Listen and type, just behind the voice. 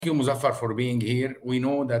you, Muzaffar, for being here. We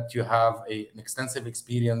know that you have an extensive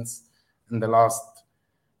experience in the last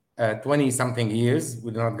 20-something years.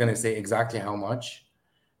 We're not going to say exactly how much,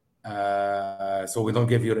 so we don't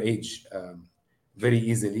give your age very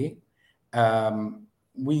easily.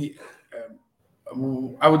 We,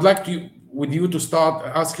 I would like to, with you, to start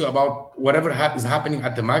ask you about whatever is happening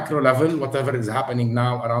at the macro level, whatever is happening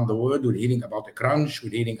now around the world. We're hearing about a crunch. We're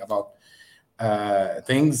hearing about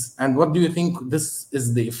things. And what do you think this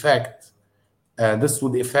is the effect? This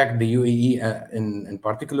would affect the UAE in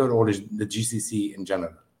particular, or the GCC in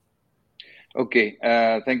general? Okay,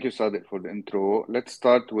 thank you, Sadek, for the intro. Let's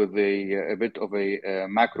start with a bit of a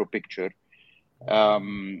macro picture. I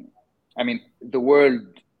mean, the world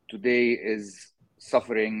today is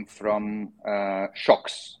suffering from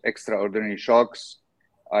shocks, extraordinary shocks,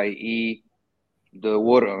 i.e., the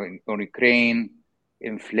war on Ukraine,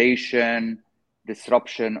 inflation,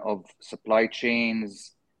 disruption of supply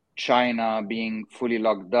chains, China being fully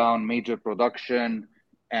locked down, major production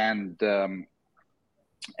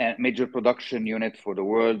major production unit for the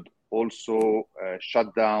world also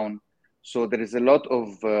shut down. So there is a lot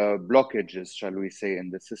of blockages, shall we say, in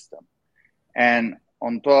the system. And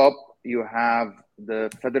on top, you have the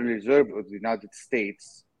Federal Reserve of the United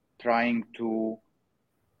States trying to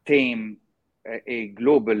tame a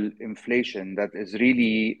global inflation that is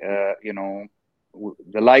really,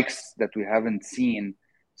 the likes that we haven't seen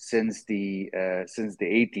since the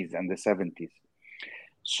 80s and the 70s.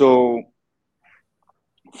 So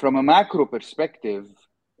from a macro perspective,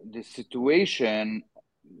 the situation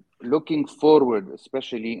looking forward,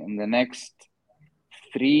 especially in the next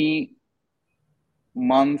 3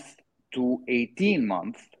 months to 18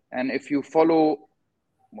 months, and if you follow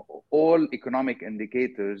all economic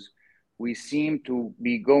indicators, we seem to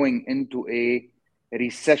be going into a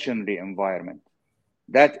recessionary environment.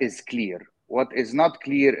 That is clear. What is not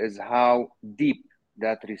clear is how deep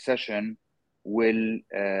that recession will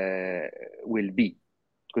be.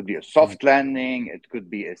 It could be a soft landing, it could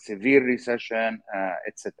be a severe recession,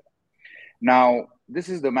 etc. Now, this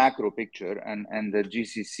is the macro picture, and the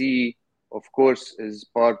GCC, of course, is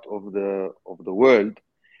part of the world.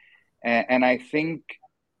 And I think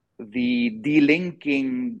the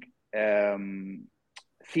delinking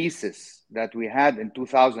thesis that we had in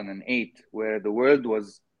 2008, where the world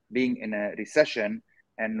was being in a recession,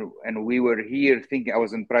 and we were here thinking, I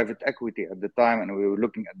was in private equity at the time, and we were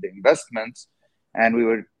looking at the investments, and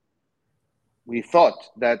we thought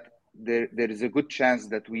that there is a good chance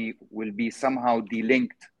that we will be somehow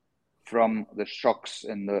delinked from the shocks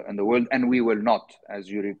in the world, and we will not. As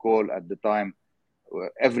you recall, at the time,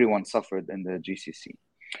 everyone suffered in the GCC.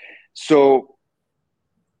 So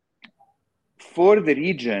for the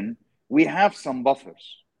region, we have some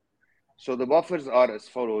buffers. So the buffers are as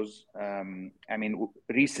follows.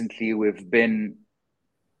 Recently we've been,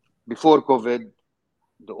 before COVID,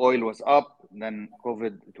 the oil was up, then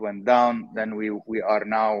COVID, it went down, then we've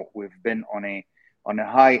been on a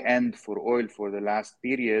high end for oil for the last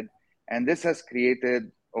period. And this has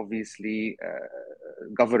created, obviously,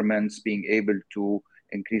 governments being able to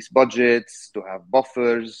increase budgets, to have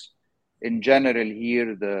buffers. In general,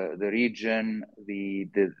 here, the region, the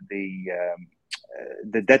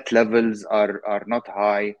debt levels are not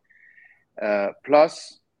high.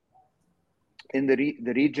 Plus, in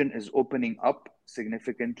the region is opening up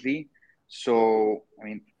significantly. So,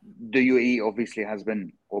 the UAE obviously has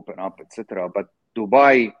been open up, etc. But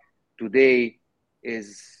Dubai today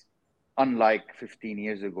is unlike 15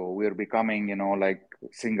 years ago. We're becoming, like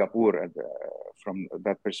Singapore from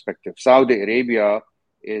that perspective. Saudi Arabia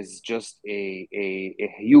is just a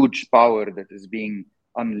huge power that is being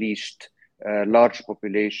unleashed. Large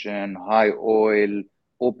population, high oil,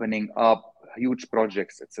 opening up, huge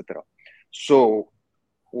projects, etc. So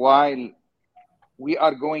while we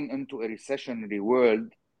are going into a recessionary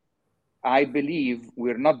world, I believe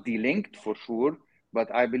we're not delinked for sure,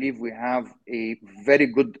 but I believe we have a very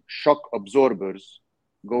good shock absorbers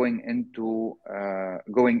going into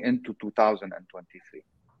 2023.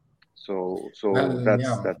 So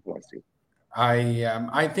that was it.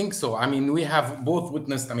 I think so. We have both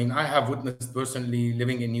witnessed. I have witnessed personally,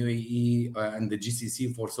 living in UAE and the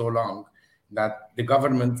GCC for so long, that the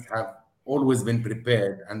governments have always been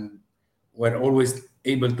prepared and were always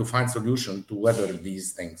able to find solutions to weather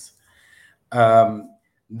these things.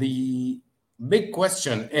 The big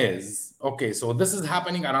question is, okay, so this is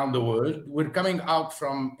happening around the world. We're coming out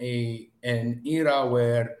from an era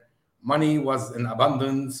where money was in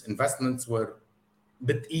abundance, investments were a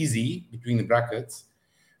bit easy, between the brackets.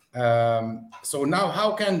 So now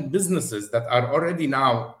how can businesses that are already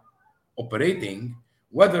now operating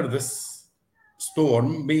weather this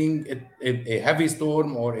storm being a heavy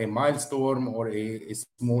storm or a mild storm or a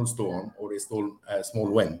small storm or a small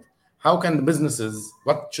wind. How can the businesses,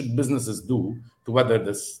 what should businesses do to weather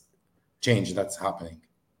this change that's happening?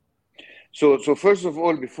 So first of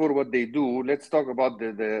all, before what they do, let's talk about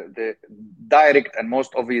the direct and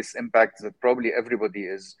most obvious impacts that probably everybody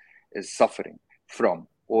is suffering from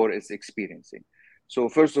or is experiencing. So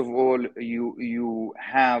first of all, you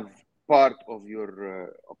have part of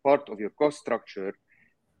your cost structure.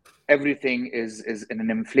 Everything is in an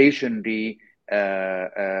inflationary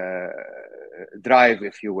drive,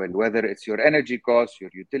 if you will, whether it's your energy costs,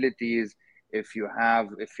 your utilities. If you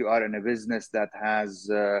are in a business that has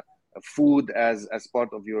food as part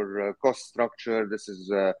of your cost structure, this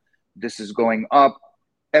is going up.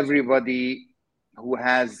 Everybody who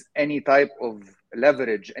has any type of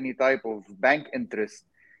leverage, any type of bank interest,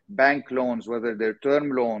 bank loans, whether they're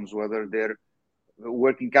term loans, whether they're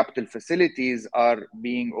working capital facilities, are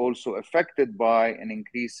being also affected by an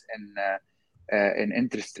increase in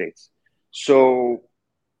interest rates. So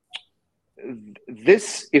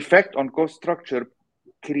this effect on cost structure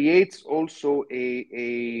creates also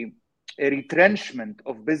a retrenchment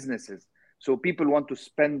of businesses. So people want to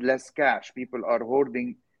spend less cash. People are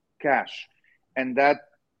hoarding cash, and that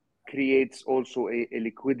creates also a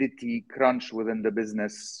liquidity crunch within the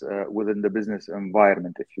business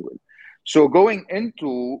environment, if you will. So going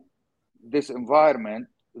into this environment,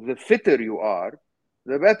 the fitter you are,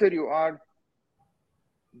 the better you are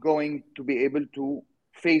going to be able to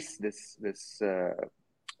face this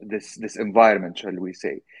environment, shall we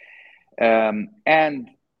say. And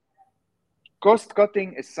cost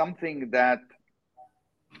cutting is something that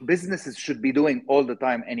businesses should be doing all the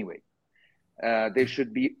time anyway. They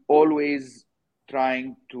should be always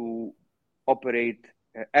trying to operate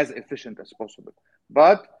as efficient as possible.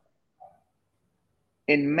 But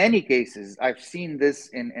in many cases, I've seen this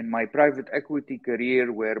in my private equity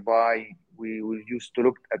career, whereby we used to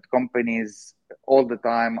look at companies all the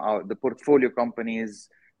time, the portfolio companies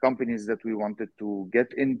that we wanted to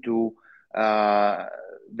get into,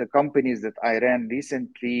 the companies that I ran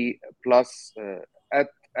recently, plus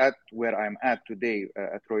at where I'm at today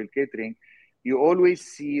at Royal Catering. You always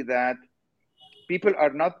see that people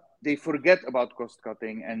they forget about cost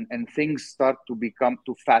cutting, and things start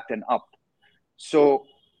to fatten up. So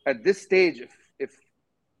at this stage, if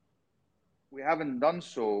we haven't done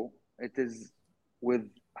so, it is with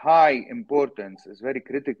high importance, it's very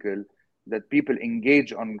critical that people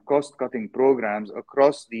engage on cost cutting programs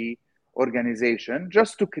across the organization,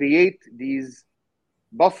 just to create these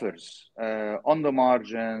buffers on the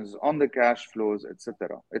margins, on the cash flows,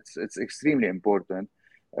 etc. It's extremely important.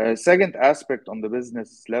 Second aspect on the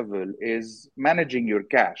business level is managing your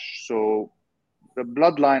cash. So the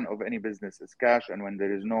bloodline of any business is cash, and when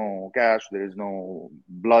there is no cash, there is no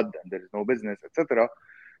blood, and there is no business, etc.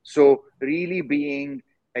 So really being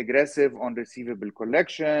aggressive on receivable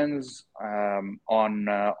collections,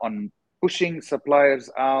 on pushing suppliers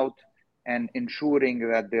out, and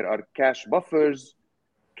ensuring that there are cash buffers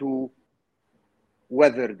to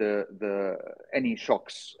weather any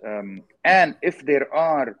shocks. And if there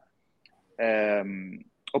are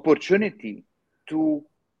opportunity to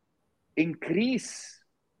increase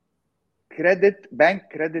bank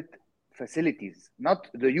credit facilities, not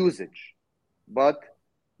the usage, but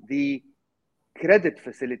the credit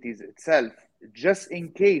facilities itself, just in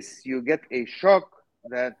case you get a shock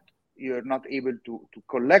that you're not able to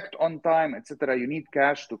collect on time, etc. You need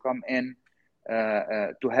cash to come in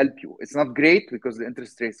to help you. It's not great because the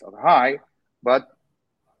interest rates are high, but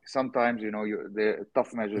sometimes the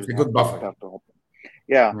tough measures It's a good buffer. have to happen.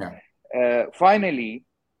 Yeah. Finally,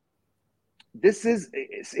 this is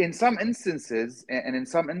in some instances and in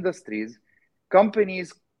some industries,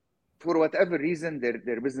 companies, for whatever reason,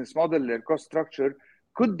 their business model, their cost structure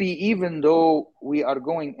could be, even though we are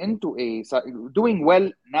going into doing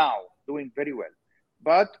well now, doing very well,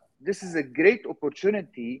 but this is a great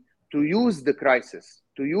opportunity to use the crisis,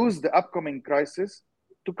 to use the upcoming crisis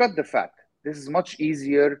to cut the fat. This is much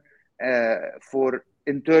easier for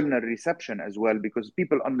internal reception as well, because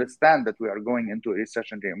people understand that we are going into a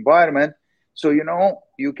recessionary environment. So,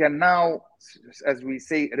 you can now, as we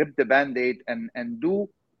say, rip the Band-Aid and do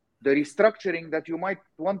the restructuring that you might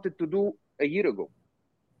wanted to do a year ago.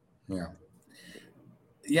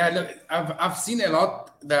 Yeah, look, I've seen a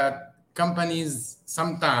lot that companies,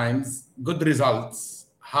 sometimes good results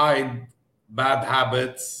hide bad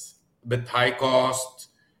habits, bit high cost,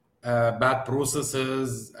 bad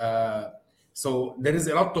processes. So there is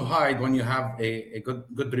a lot to hide when you have a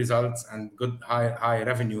good results and good high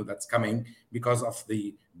revenue that's coming because of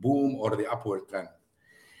the boom or the upward trend.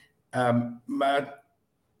 But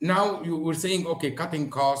now you were saying, okay, cutting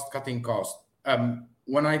cost, cutting cost.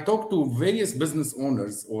 When I talk to various business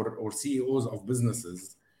owners or CEOs of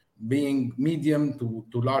businesses, being medium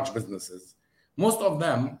to large businesses, most of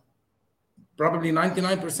them, probably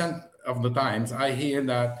 99% of the times, I hear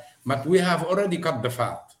that, but we have already cut the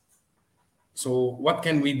fat. So what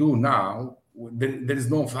can we do now? There is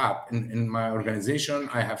no fat in my organization.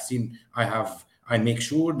 I make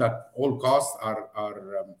sure that all costs are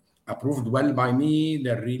approved well by me.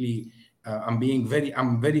 They're really I'm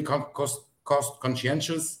very cost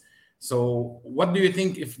conscientious. So what do you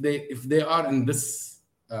think if they are in this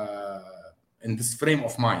frame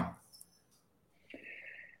of mind?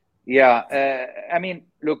 Yeah, I mean,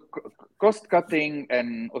 look, cost cutting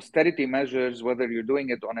and austerity measures, whether you're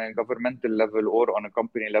doing it on a governmental level or on a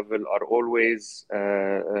company level, are always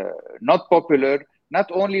not popular,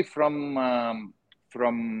 not only from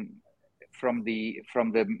the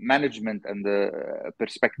management and the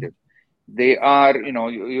perspective. They are,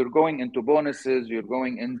 you're going into bonuses, you're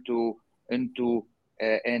going into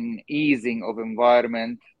an easing of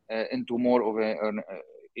environment, into more of a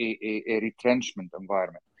retrenchment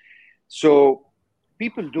environment. So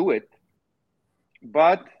people do it,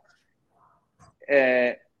 but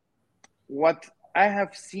what I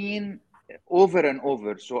have seen over and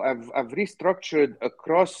over, so I've restructured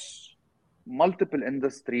across multiple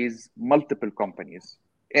industries, multiple companies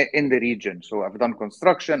in the region. So I've done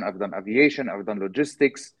construction, I've done aviation, I've done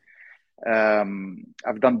logistics,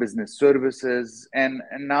 I've done business services, and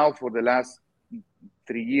now for the last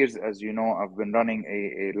 3 years, as you know, I've been running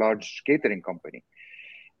a large catering company.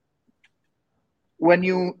 When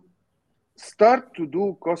you start to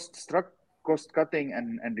do cost cutting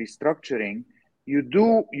and restructuring, you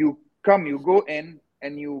go in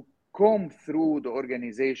and you comb through the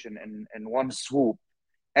organization in one swoop,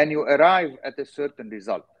 and you arrive at a certain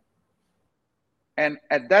result. And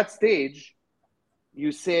at that stage,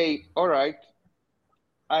 you say, all right,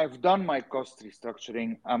 I've done my cost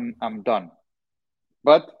restructuring, I'm done.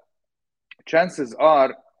 But chances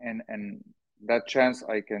are, and that chance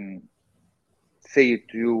I can say it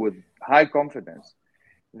to you with high confidence,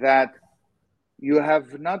 that you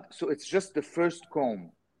have not, so it's just the first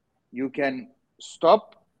comb. You can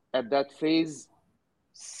stop at that phase,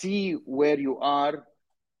 see where you are,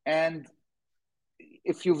 and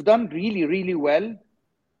if you've done really, really well,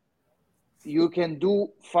 you can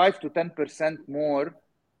do 5 to 10% more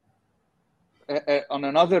on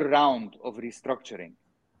another round of restructuring.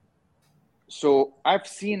 So I've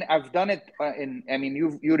done it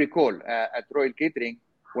you recall at Royal Catering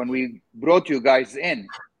when we brought you guys in.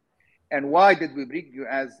 And why did we bring you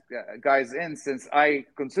as guys in? Since I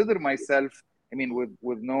consider myself,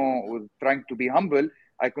 with trying to be humble,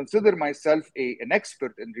 I consider myself an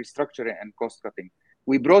expert in restructuring and cost cutting.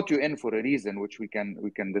 We brought you in for a reason, which we can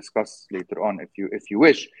discuss later on if you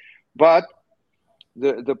wish. But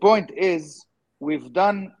the point is, we've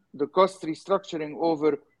done the cost restructuring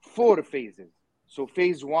over 4 phases. So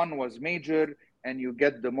phase 1 was major, and you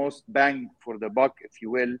get the most bang for the buck, if you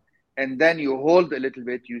will. And then you hold a little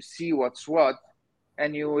bit, you see what's what,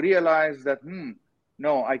 and you realize that,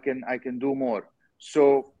 no, I can do more.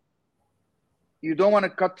 So you don't want to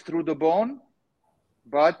cut through the bone,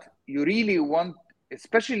 but you really want,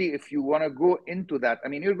 especially if you want to go into that.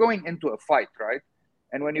 You're going into a fight, right?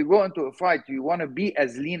 And when you go into a fight, you want to be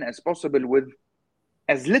as lean as possible with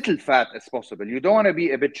as little fat as possible. You don't want to be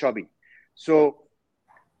a bit chubby. So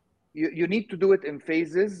you need to do it in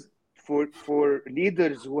phases for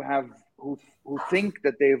leaders who think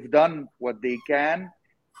that they've done what they can.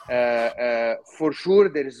 For sure,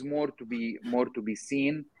 there is more to be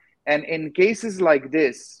seen. And in cases like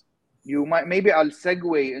this, maybe I'll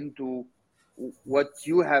segue into what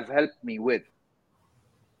you have helped me with.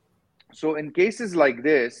 So in cases like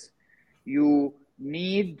this, you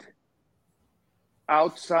need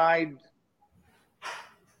outside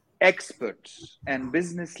experts and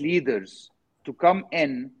business leaders to come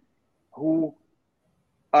in who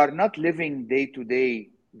are not living the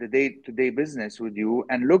day-to-day business with you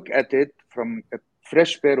and look at it from a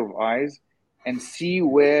fresh pair of eyes and see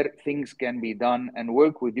where things can be done and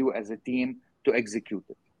work with you as a team to execute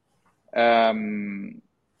it. The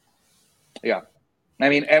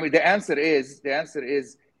answer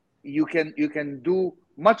is you can do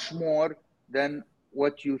much more than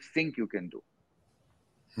what you think you can do.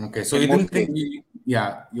 Okay, so you didn't think you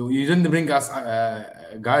didn't bring us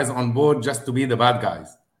guys on board just to be the bad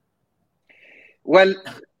guys. Well,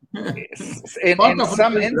 in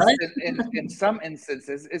some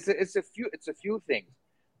instances, it's a few things.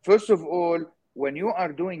 First of all, when you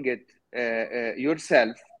are doing it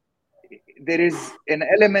yourself, there is an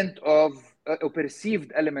element of a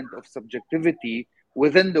perceived element of subjectivity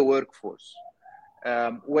within the workforce.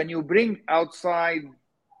 When you bring outside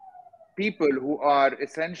people who are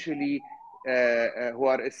essentially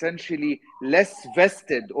less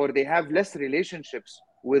vested, or they have less relationships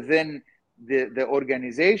within the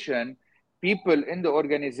organization, people in the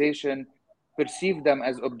organization perceive them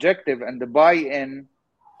as objective, and the buy-in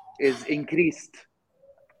is increased.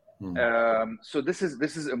 So this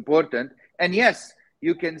is important. And yes,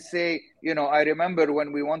 you can say, I remember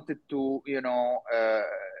when we wanted to,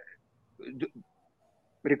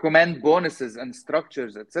 recommend bonuses and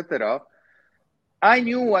structures, etc. I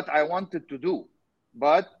knew what I wanted to do,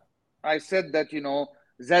 but I said that,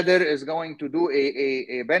 Zeder is going to do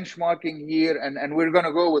a benchmarking here, and we're going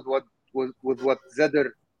to go with what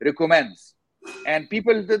Zeder recommends. And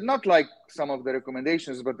people did not like some of the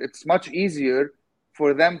recommendations, but it's much easier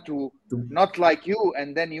for them to not like you,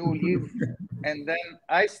 and then you leave, and then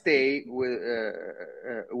I stay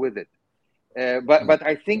with it. But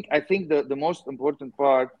I think the most important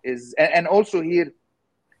part is, and also here,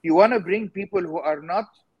 you want to bring people who are not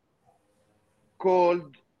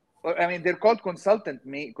called, I mean, they're called consultants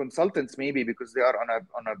maybe because they are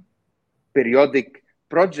on a periodic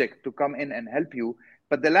project to come in and help you.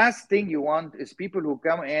 But the last thing you want is people who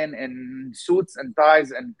come in suits and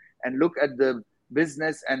ties and look at the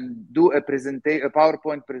business and do a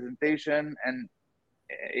PowerPoint presentation, and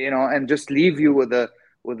and just leave you with a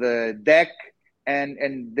deck,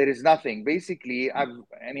 and there is nothing. Basically,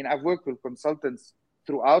 I've worked with consultants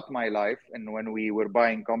throughout my life, and when we were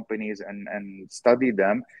buying companies and study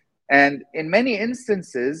them, and in many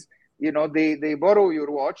instances, they borrow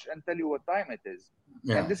your watch and tell you what time it is.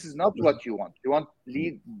 And this is not what you want. You want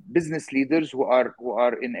business leaders who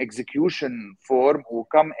are in execution form, who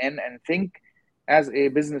come in and think as a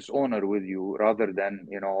business owner with you, rather than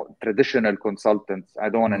traditional consultants. I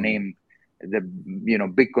don't want to name the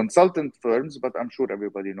big consultant firms, but I'm sure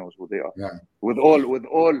everybody knows who they are. With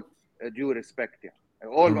all due respect,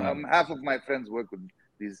 half of my friends work with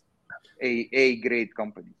these A grade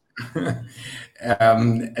companies.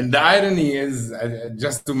 And the irony is,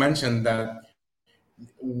 just to mention that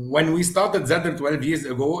when we started Zeder 12 years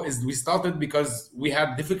ago, we started because we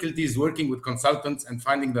had difficulties working with consultants and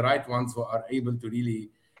finding the right ones who are able to really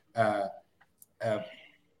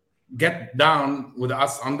get down with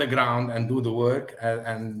us on the ground and do the work,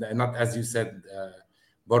 and not, as you said,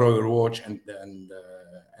 borrow your watch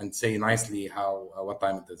and say nicely what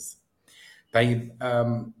time it is.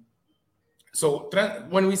 So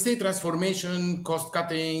when we say transformation, cost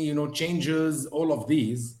cutting, changes, all of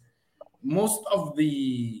these, most of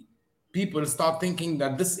the people start thinking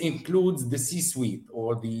that this includes the C-suite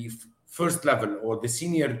or the first level or the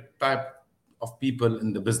senior type of people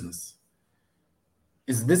in the business.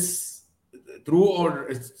 Is this true,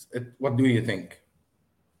 or what do you think?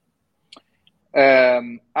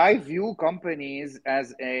 I view companies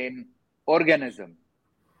as an organism,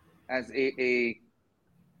 as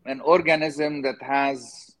an organism that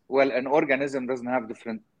has, an organism doesn't have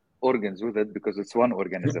different organs with it because it's one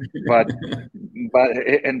organism, but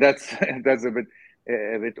and that's a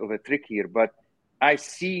bit of a trick here. But I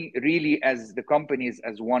see really as the companies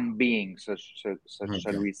as one being, shall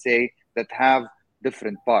we say, that have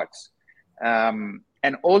different parts,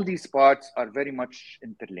 and all these parts are very much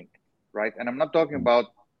interlinked, right? And I'm not talking about,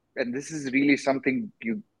 and this is really something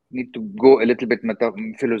you need to go a little bit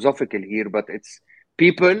philosophical here, but it's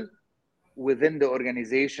people within the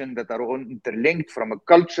organization that are all interlinked from a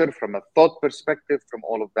culture, from a thought perspective, from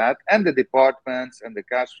all of that, and the departments and the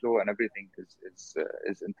cash flow and everything is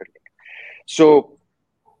interlinked. So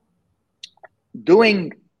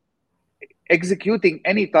executing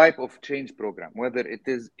any type of change program, whether it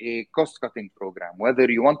is a cost-cutting program, whether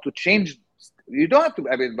you want to change, you don't have to.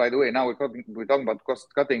 I mean, by the way, now we're talking about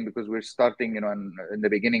cost-cutting because we're starting, in the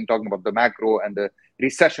beginning talking about the macro and the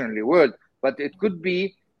recessionary world, but it could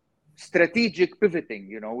be strategic pivoting.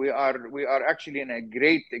 We are actually in a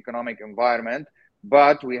great economic environment,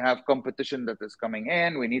 but we have competition that is coming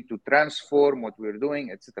in. We need to transform what we're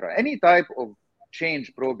doing, etc. Any type of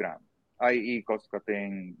change program, i.e.,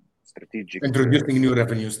 cost-cutting, strategic, introducing new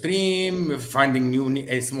revenue stream, finding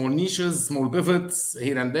new small niches, small pivots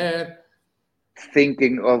here and there,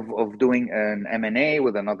 thinking of doing an M&A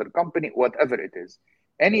with another company, whatever it is.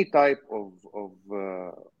 Any type of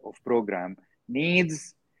program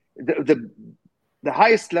needs the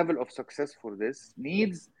highest level of success for this,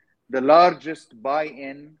 needs the largest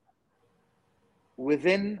buy-in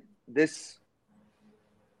within this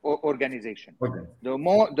organization.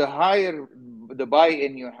 The higher the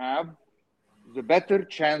buy-in you have, the better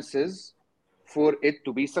chances for it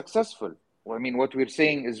to be successful. I mean, what we're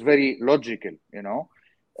saying is very logical, you know.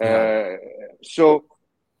 Yeah. So,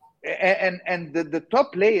 and the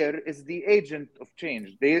top layer is the agent of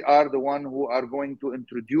change. They are the one who are going to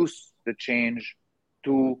introduce the change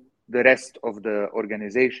to the rest of the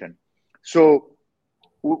organization. So,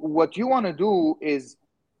 what you want to do is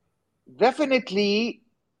definitely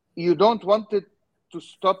you don't want it to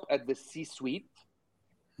stop at the C-suite.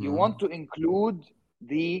 You want to include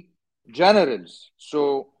the generals.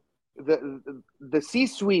 So the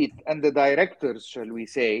C-suite and the directors, shall we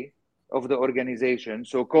say, of the organization.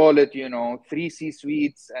 So call it, 3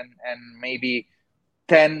 C-suites and maybe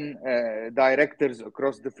 10 directors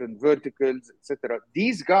across different verticals, etc.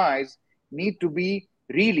 These guys need to be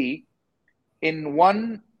really in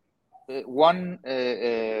one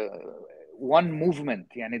movement.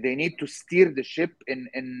 Yani they need to steer the ship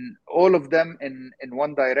in all of them in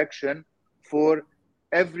one direction for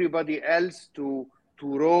everybody else to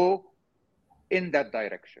row in that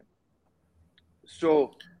direction.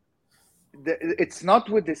 So it's not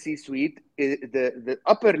with the C-suite. The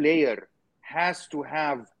upper layer has to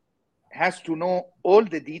know all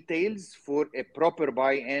the details for a proper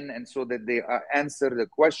buy-in, and so that they answer the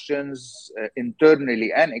questions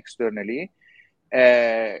internally and externally.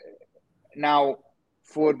 Now,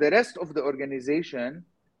 for the rest of the organization,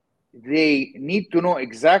 they need to know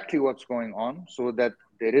exactly what's going on so that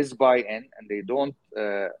there is buy-in and they don't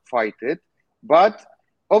fight it. But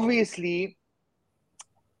obviously,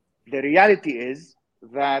 the reality is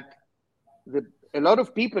that a lot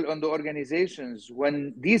of people on the organizations,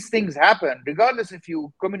 when these things happen, regardless if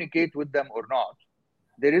you communicate with them or not,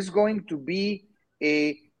 there is going to be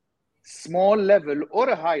a small level or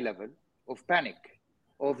a high level of panic,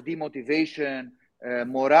 of demotivation,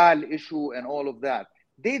 morale issue, and all of that.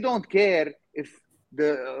 They don't care if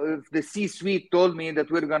the C-suite told me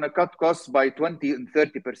that we're going to cut costs by 20 and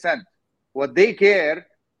 30%. What they care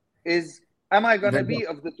is, am I going to be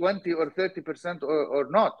of the 20 or 30% or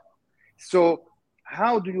not? So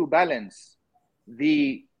how do you balance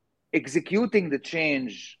the executing the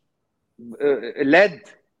change led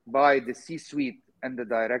by the C-suite and the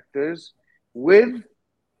directors with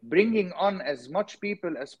bringing on as much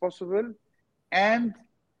people as possible and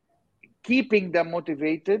keeping them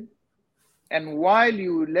motivated? And while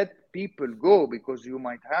you let people go, because you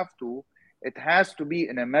might have to, it has to be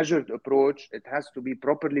in a measured approach. It has to be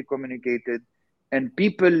properly communicated, and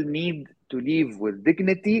people need to leave with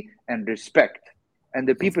dignity and respect. And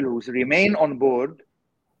the people who remain on board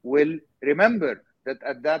will remember that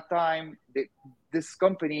at that time, this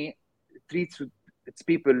company treats its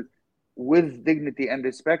people with dignity and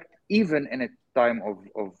respect, even in a time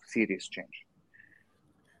of serious change.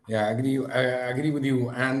 Yeah, I agree with you,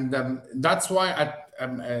 and that's why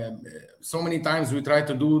so many times we try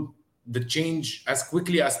to do the change as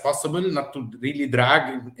quickly as possible, not to really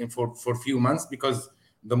drag for a few months, because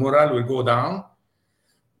the morale will go down.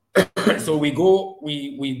 So we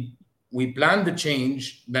plan the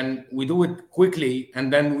change, then we do it quickly,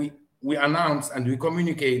 and then we announce and we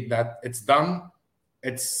communicate that it's done,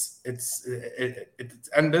 it's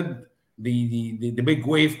ended. The big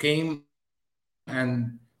wave came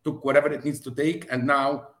and took whatever it needs to take, and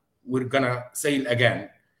now we're gonna sail again,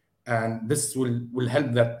 and this will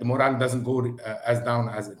help that the morale doesn't go as down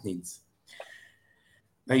as it needs.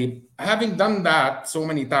 Now, having done that so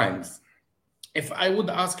many times, if I would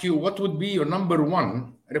ask you, what would be your number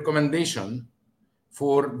one recommendation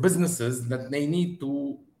for businesses that they need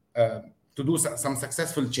to do some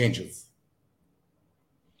successful changes?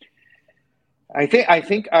 I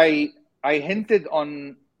think I hinted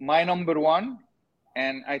on my number one,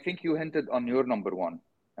 and I think you hinted on your number one,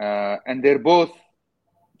 and they're both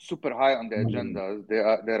super high on the agenda.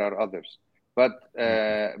 There are others, but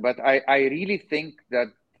I really think that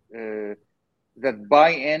that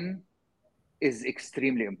buy-in is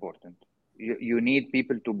extremely important. You need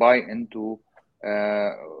people to buy into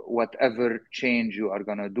whatever change you are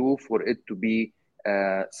going to do for it to be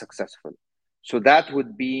successful. So that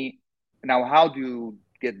would be. Now, how do you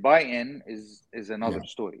get buy-in is another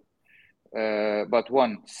story. But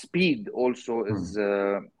one, speed also is.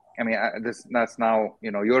 I mean, that's now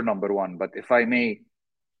your number one. But if I may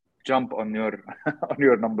jump on your on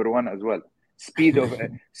your number one as well, speed of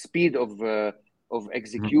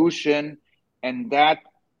execution, and that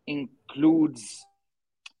includes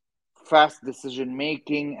fast decision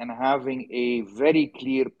making and having a very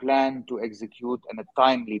clear plan to execute and a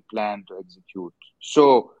timely plan to execute.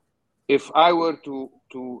 So if I were to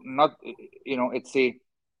not, it's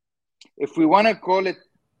if we want to call it,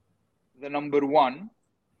 the number one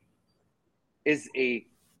is a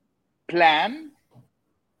plan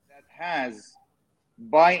that has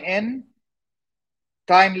buy-in,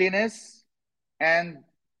 timeliness, and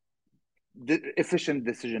efficient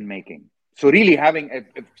decision making. So really having a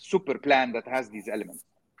super plan that has these elements.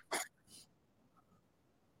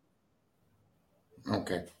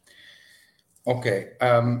 Okay. Okay.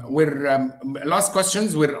 We're last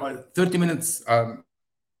questions. We're 30 minutes.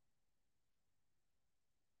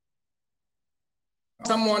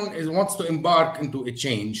 Someone wants to embark into a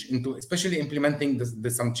change, into especially implementing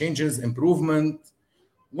some changes, improvement.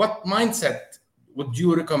 What mindset would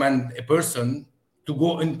you recommend a person to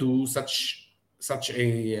go into such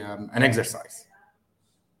a an exercise?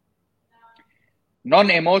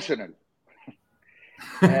 Non-emotional.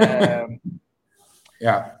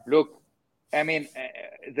 Yeah. Look, I mean,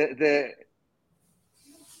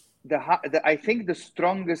 I think the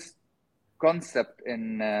strongest concept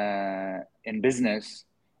in business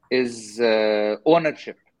is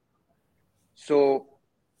ownership. So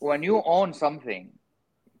when you own something,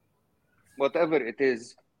 whatever it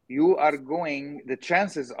is, the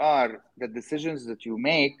chances are the decisions that you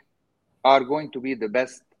make are going to be the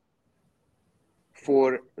best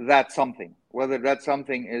for that something, whether that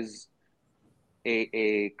something is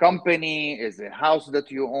a company, is a house that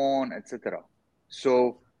you own, etc.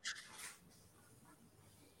 So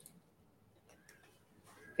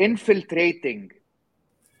infiltrating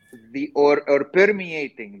or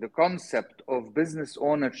permeating the concept of business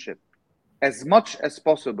ownership as much as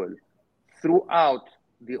possible throughout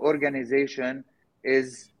the organization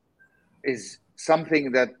is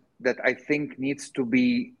something that I think needs to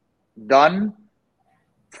be done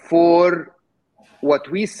for what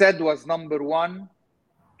we said was number one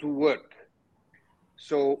to work.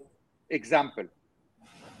 So, example,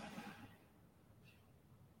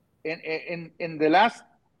 in the last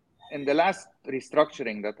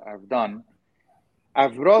restructuring that I've done,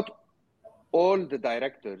 I've brought all the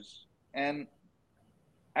directors and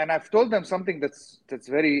I've told them something that's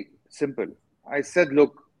very simple. I said,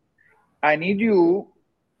 look, I need you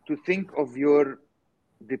to think of your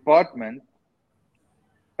department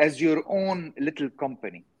as your own little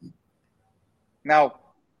company. Now,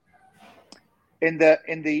 in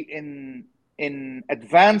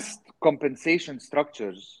advanced compensation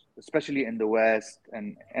structures, especially in the West,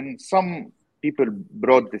 and some people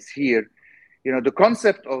brought this here, the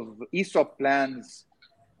concept of ESOP plans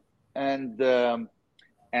and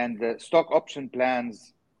stock option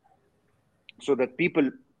plans, so that people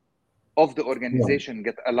of the organization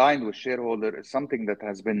get aligned with shareholder, is something that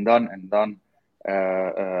has been done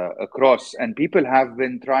across, and people have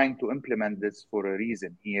been trying to implement this for a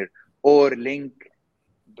reason here, or link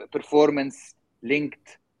performance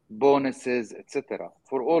linked bonuses, etc.,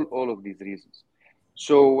 for all of these reasons.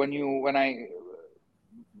 So when I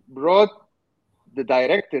brought the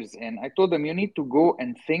directors in, I told them, you need to go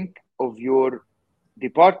and think of your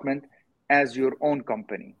department as your own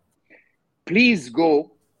company. Please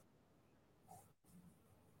go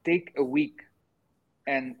take a week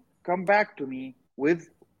and come back to me with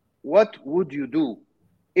what would you do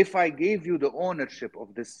if I gave you the ownership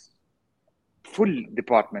of this full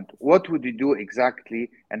department. What would you do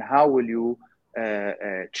exactly, and how will you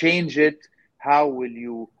change it? How will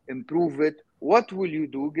you improve it? What will you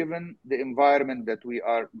do given the environment that we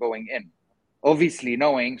are going in? Obviously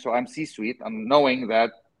knowing, so I'm C-suite, I'm knowing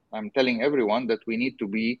that I'm telling everyone that we need to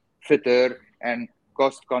be fitter and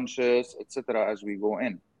cost conscious, etc., as we go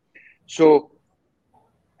in. So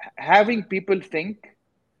having people think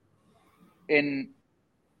in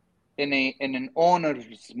an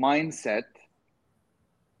owner's mindset,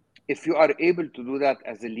 if you are able to do that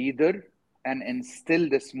as a leader and instill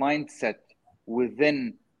this mindset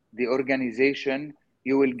within the organization,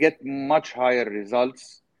 you will get much higher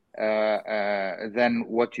results than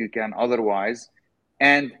what you can otherwise.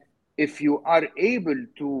 And if you are able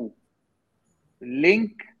to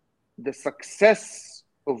link the success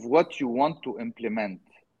of what you want to implement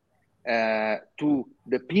to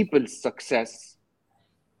the people's success,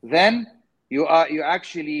 then you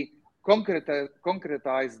actually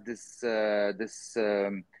concretize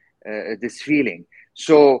this feeling.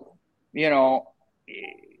 So you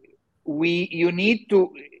need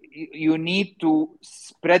to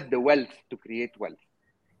spread the wealth to create wealth.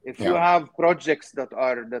 If you have projects that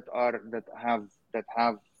are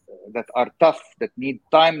tough, that need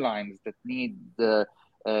timelines, that need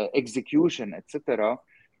execution, etc.,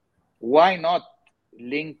 why not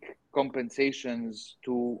link compensations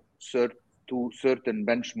to certain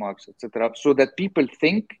benchmarks, etc., so that people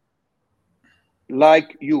think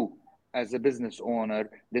like you as a business owner.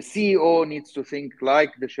 The CEO needs to think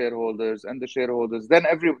like the shareholders, and the shareholders. Then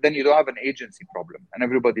you don't have an agency problem, and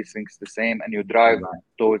everybody thinks the same, and you drive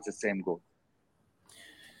towards the same goal.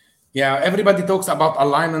 Yeah, everybody talks about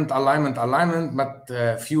alignment, but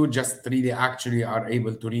few just really actually are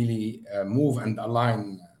able to really move and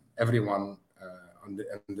align everyone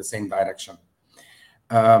in the same direction.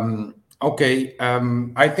 Okay,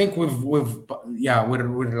 I think we've yeah,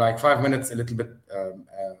 we're like 5 minutes, a little bit.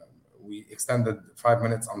 We extended 5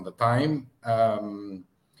 minutes on the time.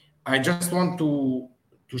 I just want to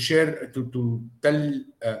share to tell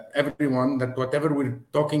everyone that whatever we're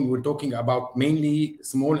talking about mainly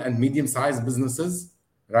small and medium-sized businesses,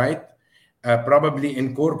 right? Probably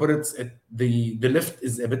in corporates, the lift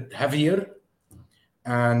is a bit heavier,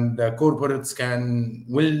 and corporates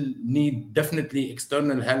will need definitely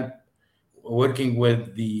external help working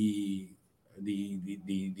with the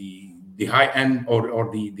high end, or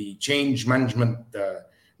the change management,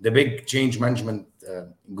 the big change management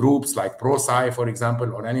groups like ProSci, for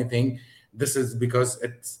example, or anything. This is because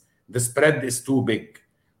the spread is too big.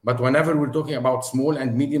 But whenever we're talking about small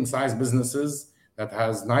and medium sized businesses that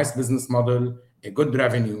has nice business model, a good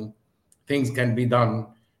revenue, things can be done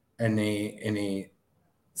in a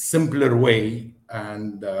simpler way,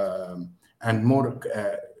 and more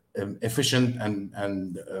efficient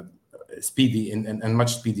and speedy, in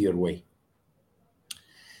much speedier way.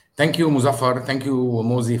 Thank you, Muzaffar. Thank you,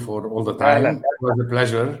 Mozi, for all the لا time. لا It was a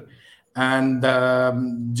pleasure. And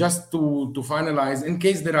just to finalize, in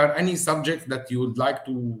case there are any subjects that you would like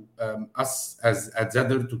to us as at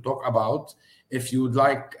Zeder to talk about, if you would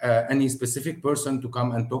like any specific person to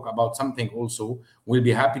come and talk about something also, we'll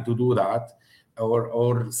be happy to do that.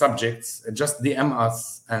 Or subjects, just DM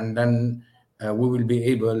us, and then we will be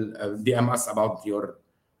able DM us about your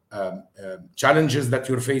challenges that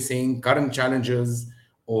you're facing, current challenges,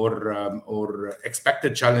 or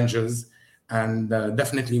expected challenges, and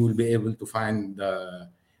definitely we'll be able to find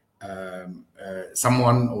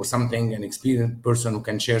someone or something, an experienced person who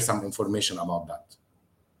can share some information about that.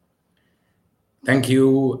 Thank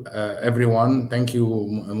you, everyone. Thank you,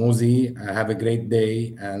 Mozi. Have a great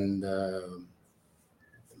day and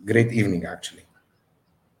great evening, actually.